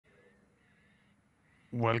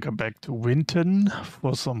Welcome back to Winton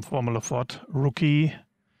for some Formula Ford rookie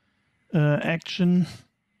action.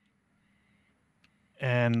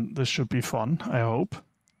 And this should be fun, I hope.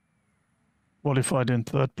 Qualified in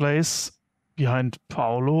third place behind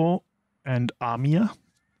Paolo and Amir.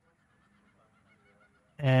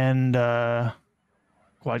 And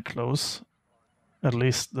quite close. At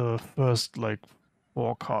least the first, like,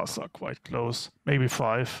 4 cars are quite close. Maybe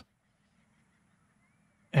 5.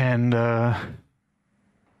 And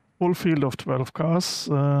full field of 12 cars.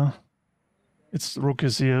 It's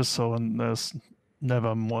rookies here, so there's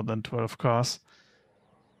never more than 12 cars.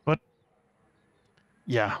 But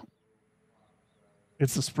yeah,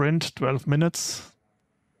 it's a sprint, 12 minutes.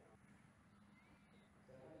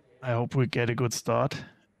 I hope we get a good start,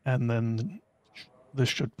 and then this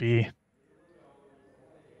should be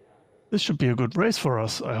a good race for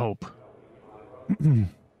us, I hope.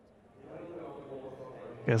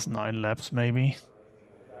 Guess 9 laps maybe.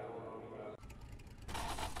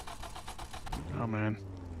 Oh man,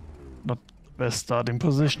 not the best starting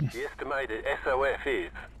position. The estimated SOF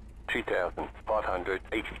is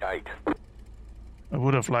 2,588. I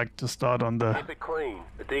would have liked to start on the Keep it clean.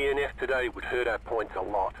 The DNF today would hurt our points a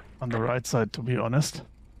lot. on the right side, to be honest.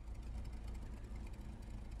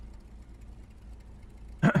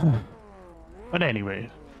 But anyway.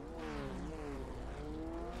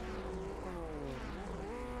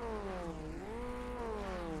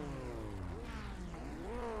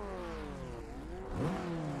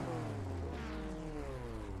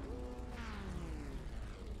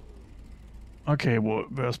 Okay,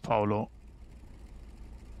 where's Paolo?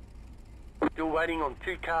 Still waiting on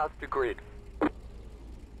 2 cars to grid.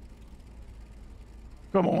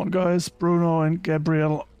 Come on, guys, Bruno and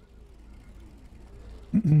Gabriel.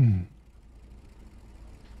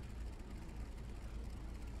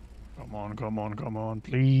 Come on,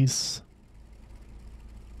 please.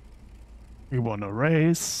 We want to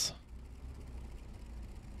race.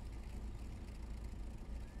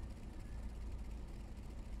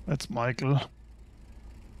 That's Michael.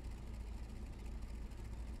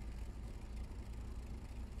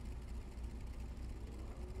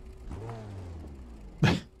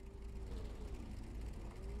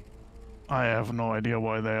 I have no idea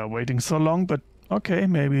why they are waiting so long, but okay,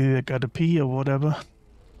 maybe they got a pee or whatever.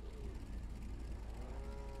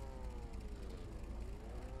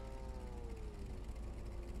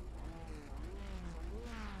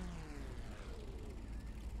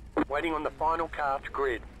 Waiting on the final car to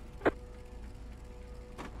grid.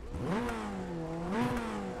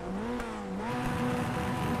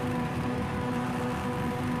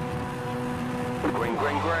 Green,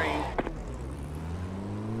 green, green.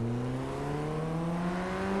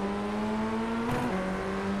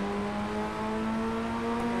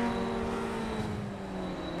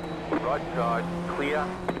 Right side, clear.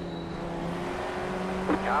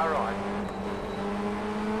 Car right.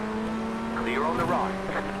 Clear on the right.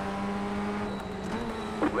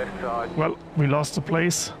 Left side. Well, we lost the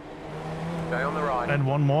place. Stay on the right. And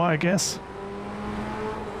one more, I guess.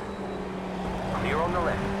 Clear on the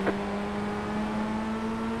left.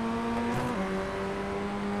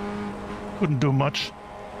 Couldn't do much.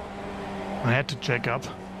 I had to check up.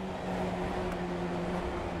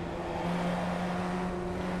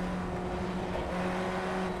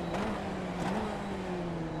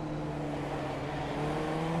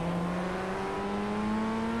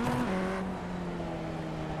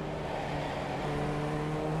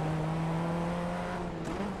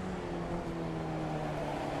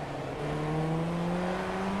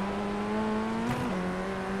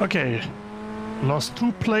 Okay, lost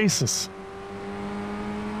 2 places.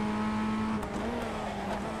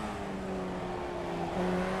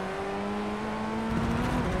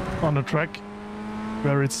 On a track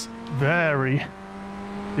where it's very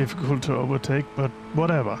difficult to overtake, but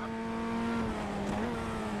whatever.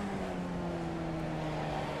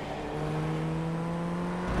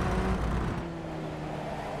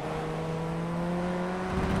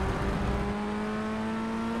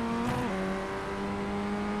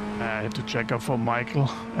 I had to check up for Michael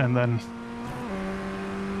and then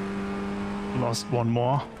lost one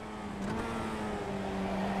more.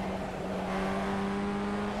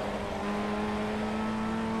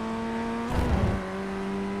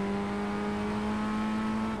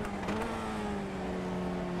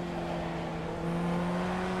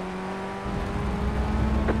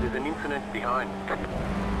 There's an incident behind.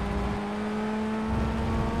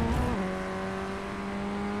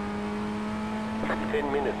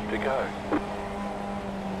 10 minutes to go.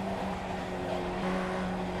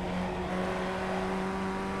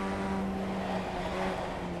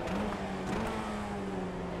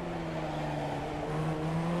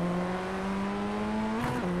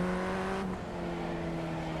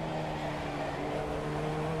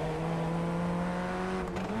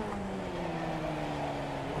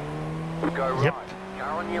 Go right. Yep.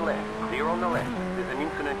 Car on your left. Clear on the left. There's an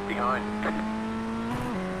incident behind.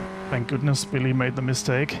 Thank goodness Billy made the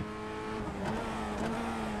mistake.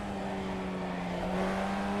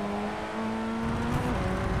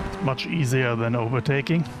 It's much easier than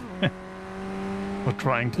overtaking. Or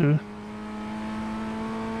trying to.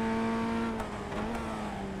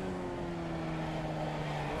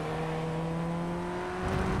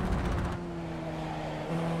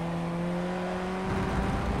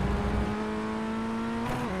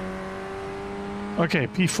 Okay,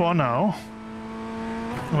 P4 now.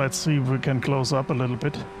 Let's see if we can close up a little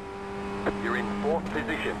bit. You're in 4th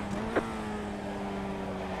position.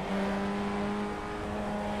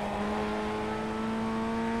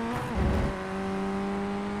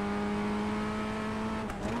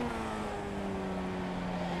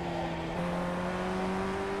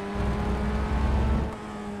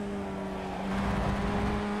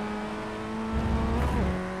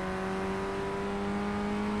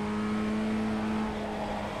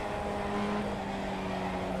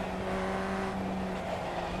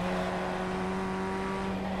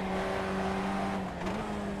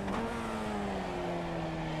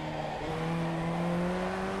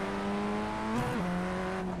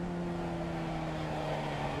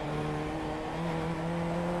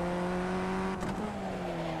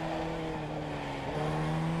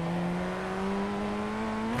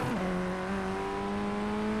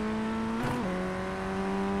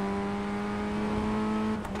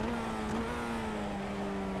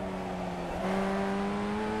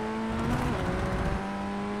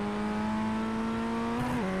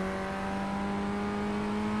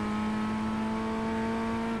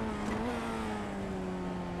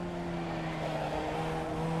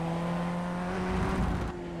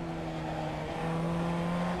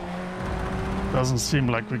 Doesn't seem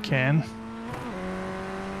like we can.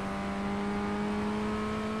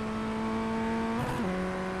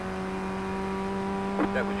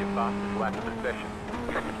 That was your fastest lap of the session.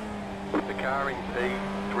 The car in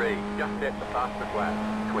P3 just set the fastest lap.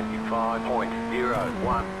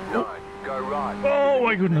 25.019. Go right. Oh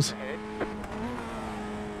my goodness.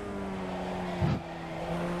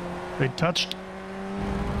 They touched.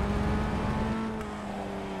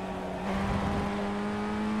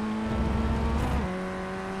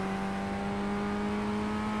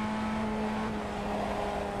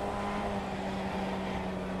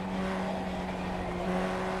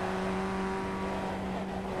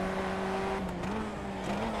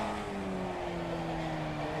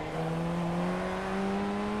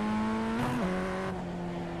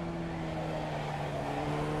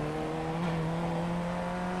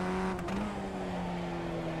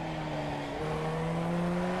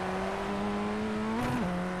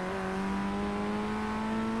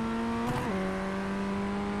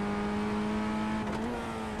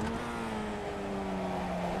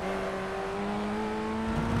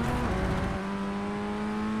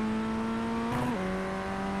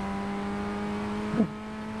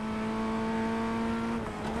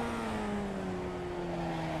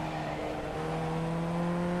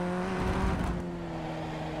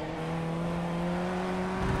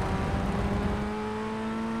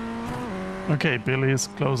 Okay, Billy is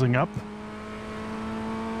closing up.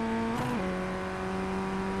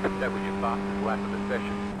 That was your fastest lap of the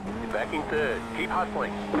session. You're back in 3rd. Keep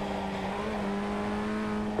hustling.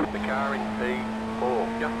 The car in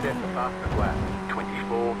P4 just set the fastest lap.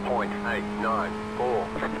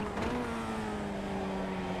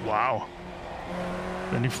 24.894. Wow.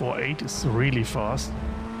 24.8 is really fast.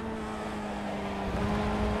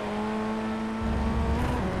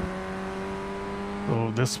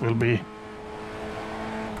 So this will be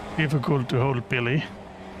difficult to hold Billy.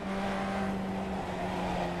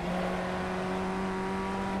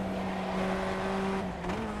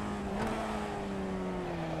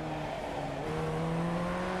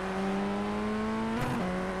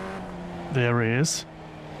 There he is.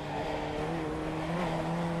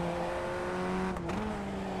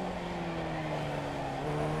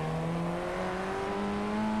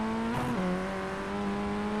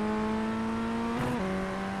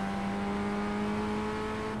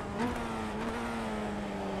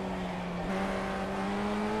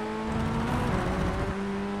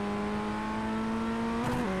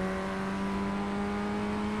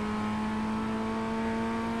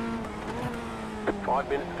 Five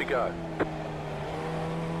minutes to go.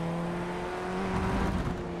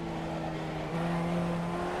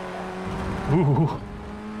 Ooh.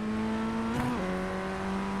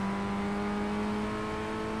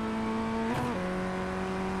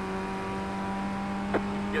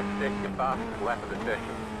 Just set your fastest lap of the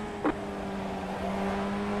session.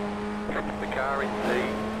 The car in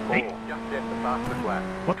C4 Hey. Just set the fastest lap.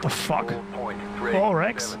 What the fuck? 4.376.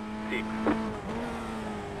 4x?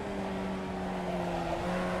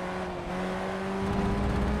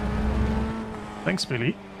 Thanks,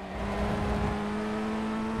 Billy.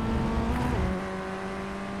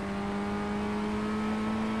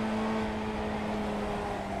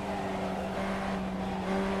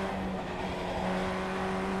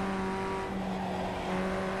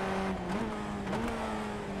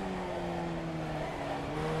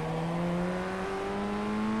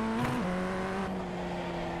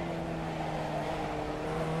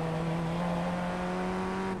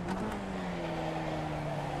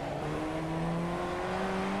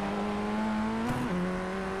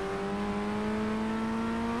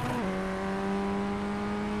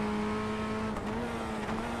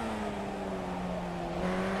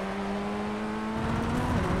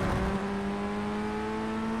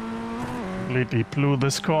 Completely blew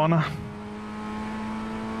this corner.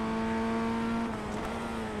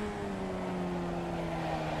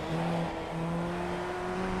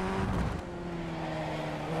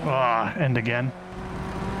 Ah, and again.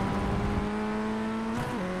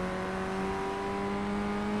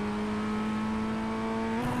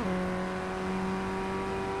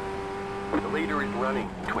 The leader is running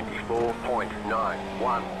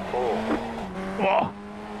 24.914. Oh,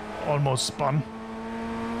 almost spun.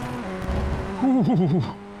 Ooh.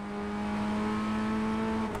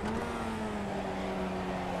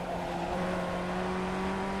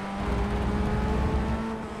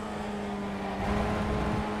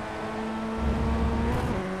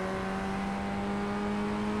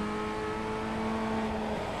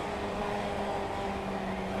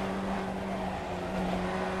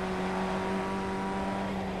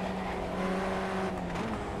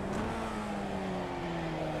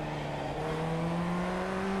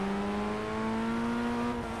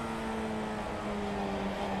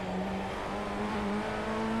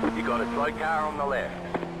 You got a slow car on the left.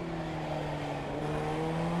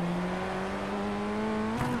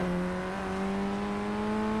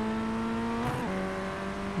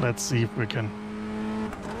 Let's see if we can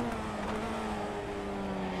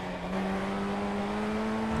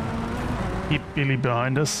keep Billy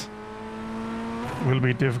behind us. Will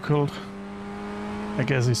be difficult. I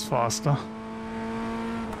guess he's faster.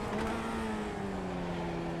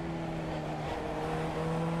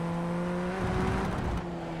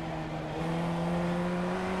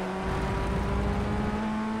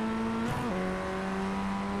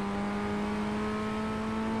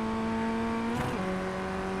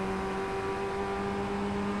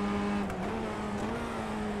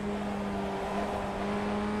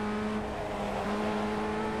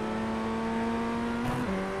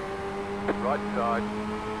 Right side.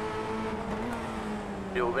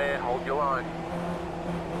 Still there, hold your line.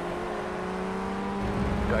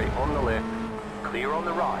 Stay on the left. Clear on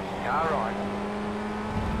the right. Car right.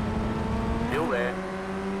 Still there.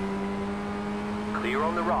 Clear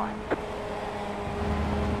on the right.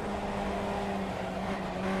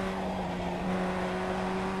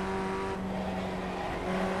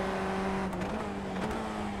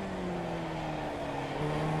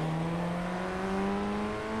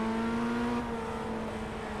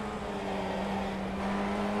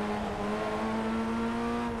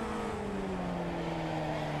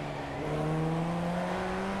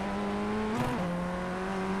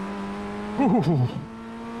 Ooh.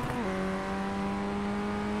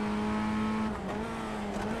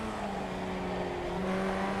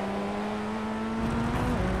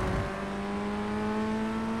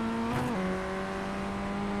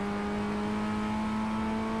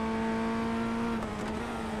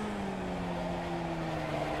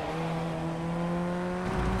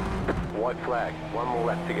 White flag. One more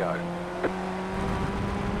lap to go.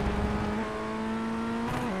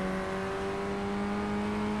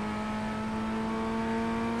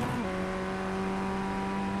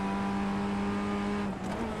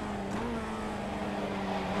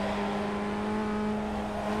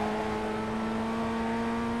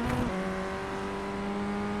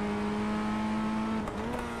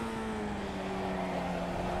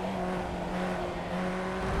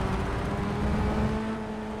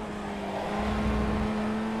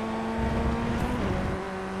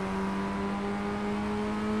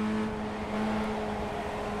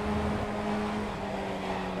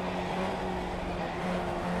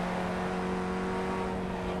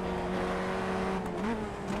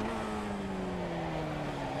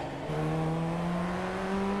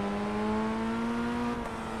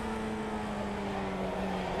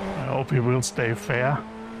 I hope he will stay fair.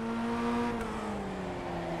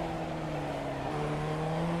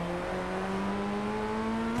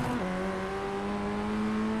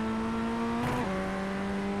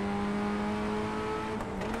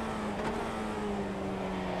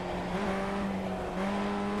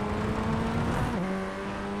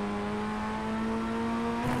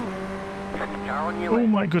 Car on your Oh left.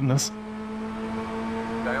 my goodness.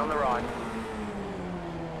 Stay on the right.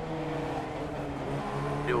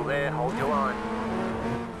 Still there, hold your line.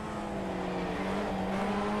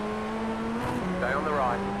 Stay on the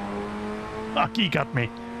right. Fuck, he got me.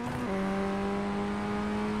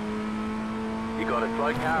 You got a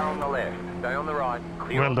slow car on the left. Stay on the right.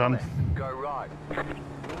 Clear Well on the done. left. Go right.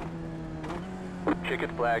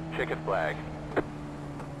 Checkered flag, checkered flag.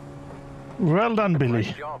 Well done, Billy.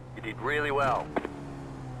 Great job. You did really well.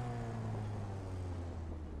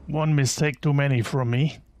 One mistake too many from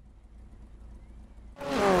me.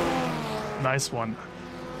 Nice one.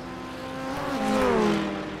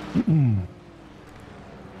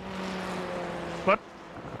 But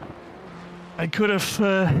I could have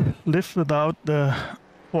lived without the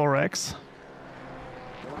 4X,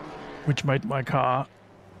 which made my car,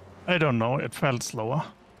 I don't know, it felt slower.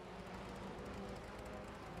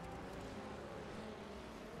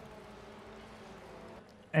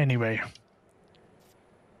 Anyway,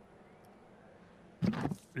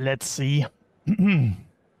 let's see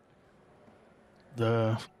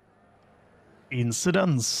the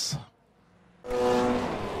incidents.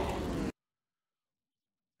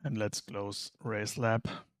 And let's close race lab.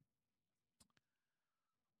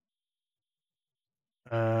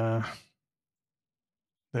 There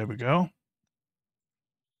we go.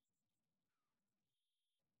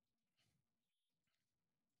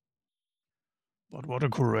 But what a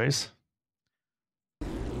cool race.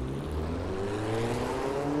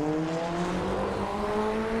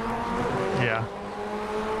 Yeah.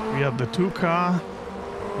 We had the 2 car.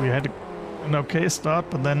 We had an okay start,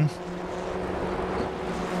 but then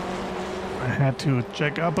I had to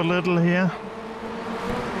check up a little here.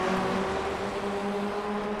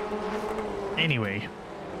 Anyway.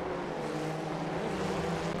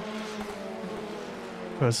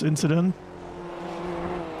 First incident.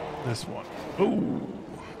 This one. Oh.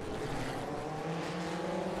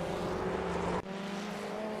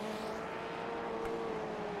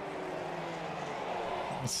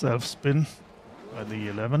 Self spin by the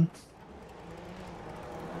 11.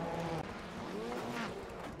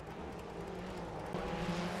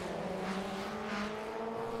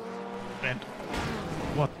 And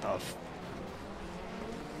what the f...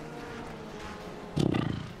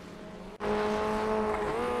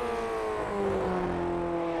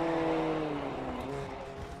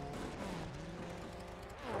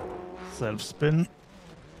 Self spin.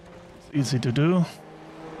 It's easy to do.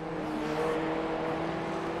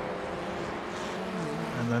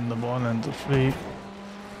 And then the 1 and the 3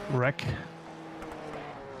 wreck.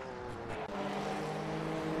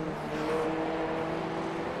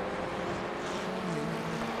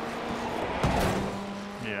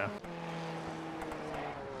 Yeah.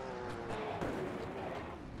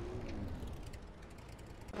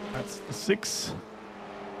 That's the 6.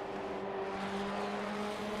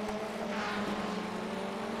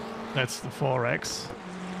 That's the 4X.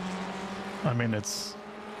 I mean, it's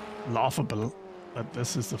laughable that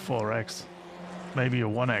this is the 4X. Maybe a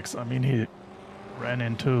 1X. I mean, he ran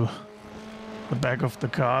into the back of the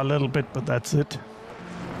car a little bit, but that's it.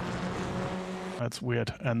 That's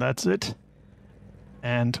weird. And that's it.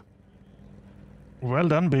 And well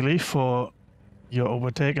done, Billy, for your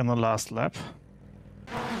overtake in the last lap.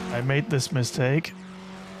 I made this mistake.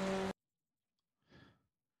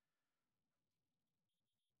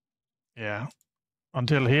 Yeah.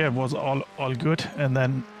 Until here it was all good, and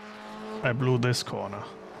then I blew this corner.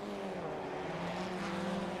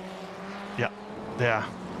 Yeah, there.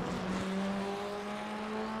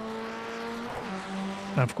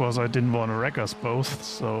 Of course, I didn't want to wreck us both,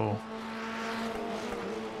 so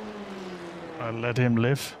I let him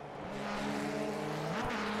live.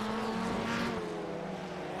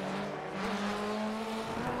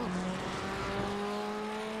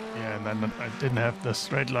 Yeah, and then I didn't have the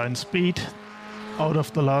straight line speed out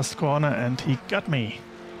of the last corner, and he got me.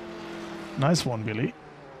 Nice one, Billy.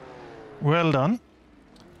 Well done.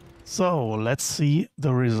 So let's see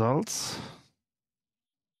the results.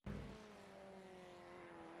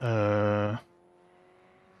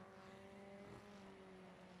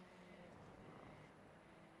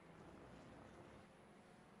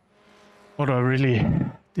 What I really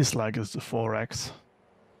dislike is the 4X.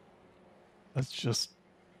 That's just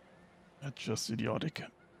idiotic.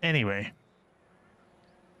 Anyway,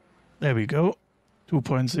 there we go.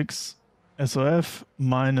 2.6 SOF,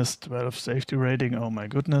 minus 12 safety rating. Oh my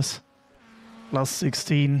goodness. Plus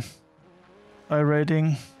 16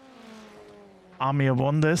 iRating. Amir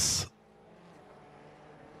won this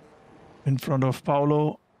in front of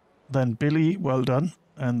Paulo, then Billy, well done,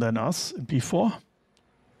 and then us in P4,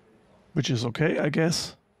 which is okay, I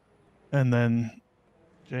guess. And then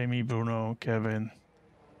Jamie, Bruno, Kevin,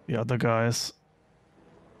 the other guys.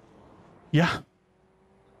 Yeah.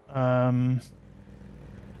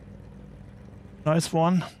 Nice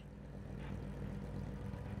one.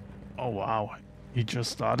 Oh, wow. He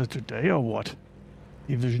just started today or what?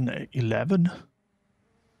 Division 11?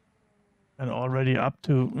 And already up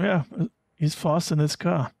to, yeah, he's fast in his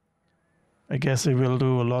car. I guess he will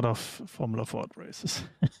do a lot of Formula Ford races.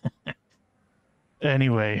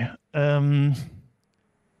 Anyway,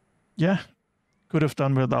 yeah, could have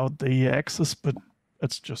done without the access, but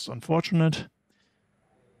it's just unfortunate.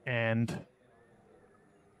 And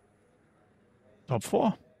top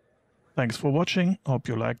 4. Thanks for watching. Hope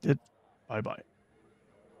you liked it. Bye bye.